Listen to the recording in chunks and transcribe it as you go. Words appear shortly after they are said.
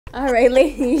All right,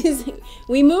 ladies,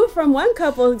 we move from one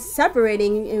couple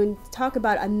separating and talk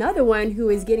about another one who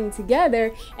is getting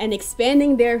together and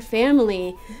expanding their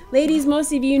family. Ladies,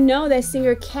 most of you know that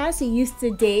singer Cassie used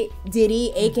to date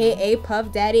Diddy, aka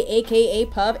Puff Daddy, aka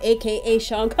Puff, aka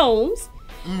Sean Combs.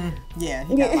 Yeah,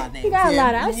 he got a lot of names. He got a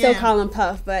lot of, I still call him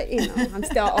Puff, but you know, I'm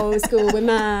still old school with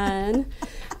mine.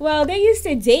 Well, they used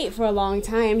to date for a long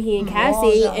time, he and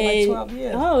Cassie. Like 12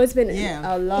 years. Oh, it's been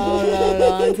a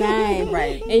long time.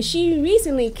 Right. And she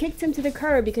recently kicked him to the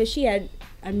curb because she had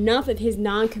enough of his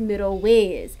non-committal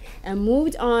ways and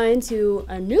moved on to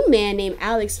a new man named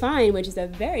Alex Fine, which is a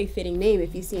very fitting name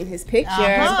if you've seen his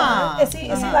picture. Is he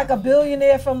like a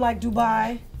billionaire from like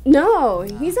Dubai? No,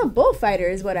 he's a bullfighter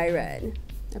is what I read.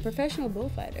 A professional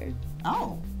bullfighter.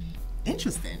 Oh,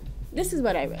 interesting. This is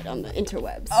what I read on the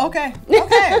interwebs. Okay.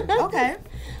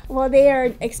 Well, they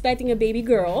are expecting a baby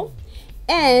girl,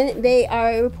 and they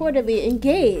are reportedly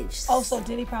engaged. Oh, so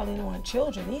Diddy probably didn't want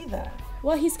children either.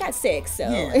 Well, he's got 6, so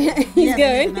Yeah. he's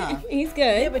good. He's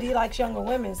good. Yeah, but he likes younger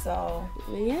women, so.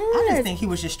 Yeah. I just think he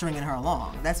was just stringing her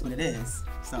along. That's what it is.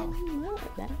 So.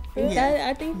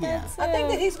 I think that's. I think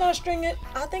that he's gonna string it.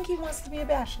 I think he wants to be a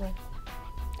bachelor.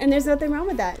 And there's nothing wrong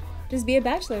with that. Just be a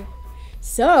bachelor.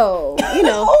 So, you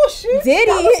know, oh shit, Diddy.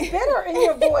 That was bitter in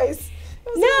your voice.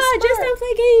 No, just don't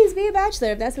play games. Be a bachelor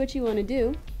if that's what you want to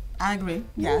do. I agree.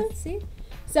 Yeah. See?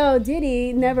 So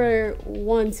Diddy, never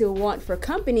one to want for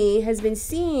company, has been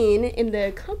seen in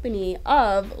the company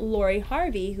of Lori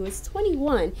Harvey, who is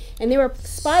 21, and they were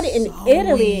spotted in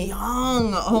Italy.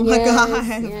 Young. Oh my God.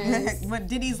 Yes. But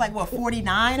Diddy's like what,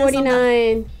 49?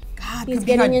 49. God, he's could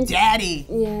be getting her into daddy.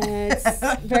 Yeah, it's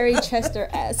very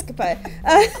Chester-esque, but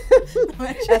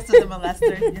Chester the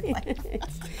molester. Like,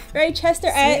 very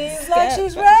Chester-esque. Seems like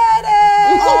she's ready.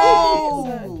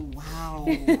 Oh wow!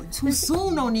 Too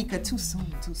soon, Onika. Too soon.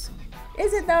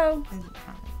 Is it though?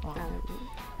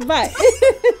 But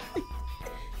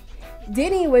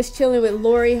Diddy was chilling with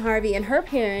Lori Harvey and her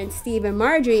parents, Steve and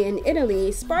Marjorie, in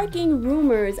Italy, sparking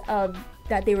rumors of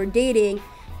that they were dating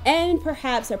and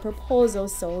perhaps a proposal.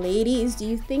 So ladies, do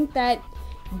you think that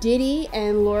Diddy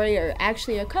and Lori are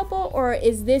actually a couple, or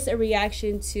is this a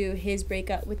reaction to his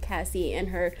breakup with Cassie and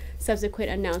her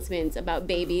subsequent announcements about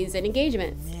babies and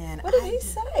engagement? Man, what did he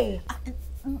say?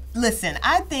 Listen,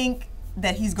 I think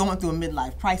that he's going through a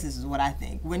midlife crisis is what I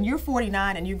think. When you're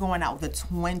 49 and you're going out with a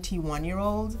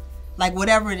 21-year-old, like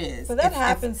whatever it is. But that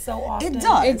happens so often. It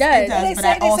does. They but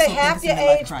I say half your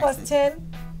age plus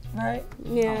 10, right?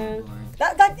 Yeah. Oh,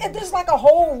 there's like a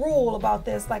whole rule about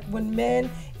this. Like when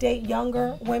men date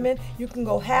younger women, you can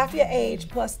go half your age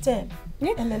plus 10.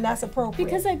 Yeah. And then that's appropriate.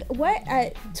 Because like what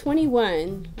at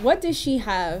 21, what does she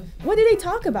have? What do they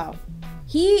talk about?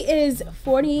 He is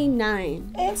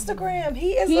 49. Instagram.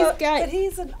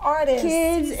 He's an artist.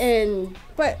 Kids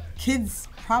kids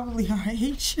probably our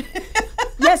age.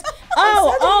 Yes.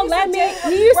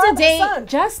 He used to date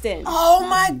Justin. Oh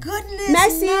my goodness.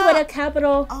 Messy with a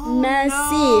capital Messy.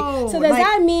 No. So does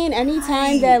that mean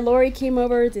anytime that Lori came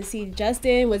over to see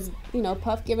Justin, was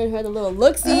Puff giving her the little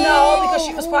look-see? No, because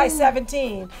she was probably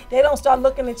 17. They don't start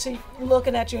looking at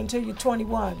you until you're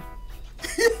 21.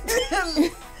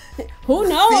 Who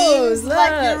knows? Seems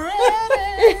like you're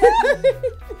ready.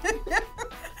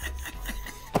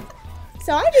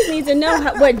 So I just need to know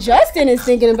what Justin is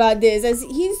thinking about this, as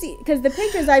because the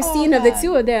pictures I've seen of the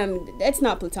two of them, it's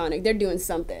not platonic. They're doing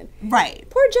something. Right.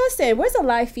 Poor Justin. Where's the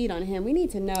live feed on him? We need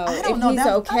to know if he's That's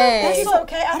okay.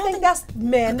 okay. I think that's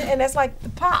men, and that's like the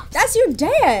pops. That's your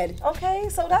dad. Okay,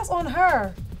 so that's on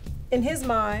her, in his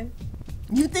mind.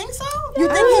 You think so? You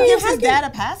think he gives his dad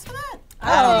a pass for that?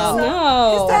 I don't know.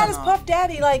 No. His dad is Puff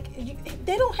Daddy. Like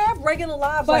they don't have regular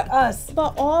lives like us.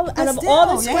 But all the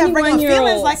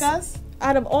 21-year-olds like us.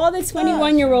 Out of all the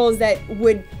 21-year-olds that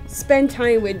would spend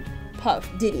time with Puff,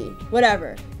 Diddy,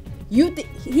 whatever,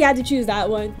 he had to choose that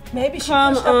one? Maybe she pushed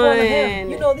up on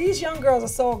him. These young girls are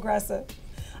so aggressive.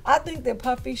 I think that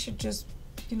Puffy should just,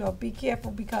 be careful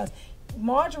because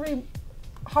Marjorie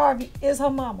Harvey is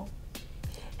her mama.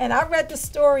 And I read the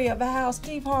story of how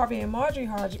Steve Harvey and Marjorie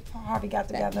Harvey got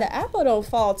together. The apple don't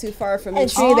fall too far from the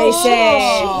tree, they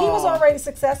say. He was already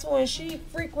successful, and she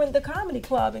frequented the comedy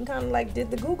club and kind of like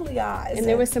did the googly eyes. And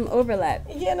there was some overlap.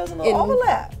 Yeah, there was a little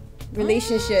overlap.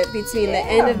 Relationship between the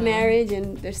end of marriage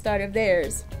and the start of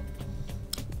theirs.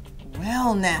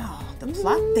 Well, now, the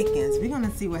plot thickens. We're going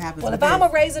to see what happens. Well, if I'm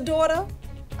going to raise a daughter,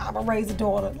 I'm going to raise a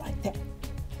daughter like that.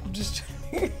 I'm just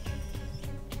trying.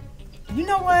 You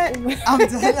know what? I'm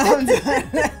done.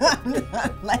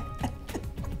 Like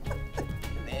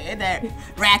that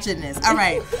ratchetness. All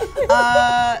right.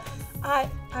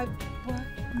 What?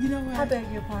 You know what? I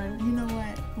beg your pardon. You know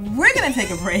what? We're gonna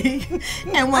take a break,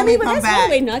 and when I mean, we but come that's back, one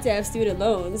way not to have student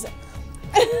loans.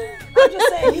 I'm just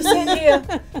saying, you sitting here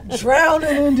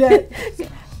drowning in debt.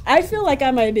 I feel like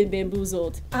I might have been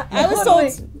bamboozled. I was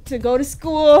totally. told to go to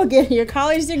school, get your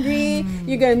college degree,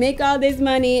 you're gonna make all this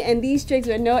money, and these chicks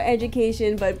with no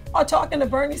education, but Or talking to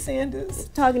Bernie Sanders.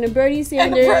 talking to Bernie And the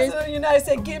Sanders, president of the United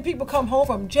States getting people come home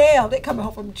from jail. They coming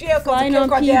home from jail. Flying Kim on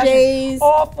Kardashian, PJs.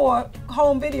 all for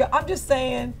home video. I'm just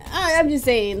saying. I'm just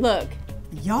saying, look,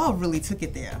 y'all really took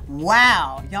it there.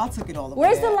 Wow, y'all took it all the way.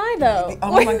 where's the lie though?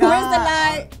 Oh my God. Where's the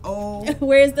lie? Oh.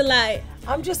 Where's the lie?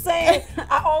 I'm just saying.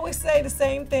 I always say the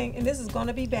same thing, and this is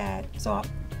gonna be bad. So I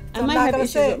I'm might not have gonna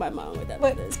issues say with it. my mom with that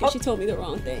But- because she told me the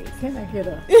wrong thing. Can I get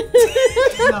up?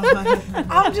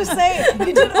 I'm just saying,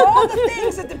 you did all the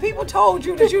things that the people told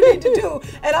you that you need to do,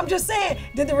 and I'm just saying,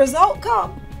 did the result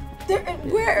come?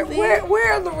 Where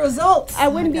are the results? I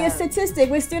wouldn't be a statistic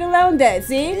with student loan debt.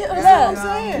 See, Yeah, look, that's what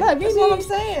I'm saying. look, That's what I'm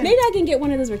saying. Maybe I can get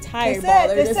one of those They retired said,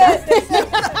 ballers. they said,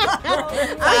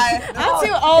 I'm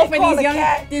too old for call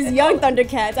these young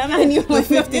Thundercats. I'm not even The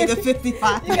 50, the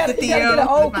 55, You gotta 50 get an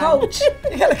old coach.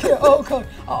 You gotta get an old coach.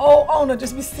 An old owner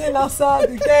just be sitting outside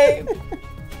the game.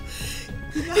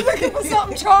 You looking for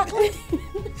something chocolate? Yo,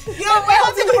 we're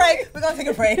gonna take a break. We're gonna take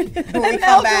a break. When we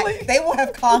come back, they will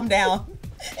have calmed down,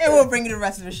 and we'll bring you the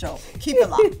rest of the show. Keep it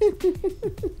locked.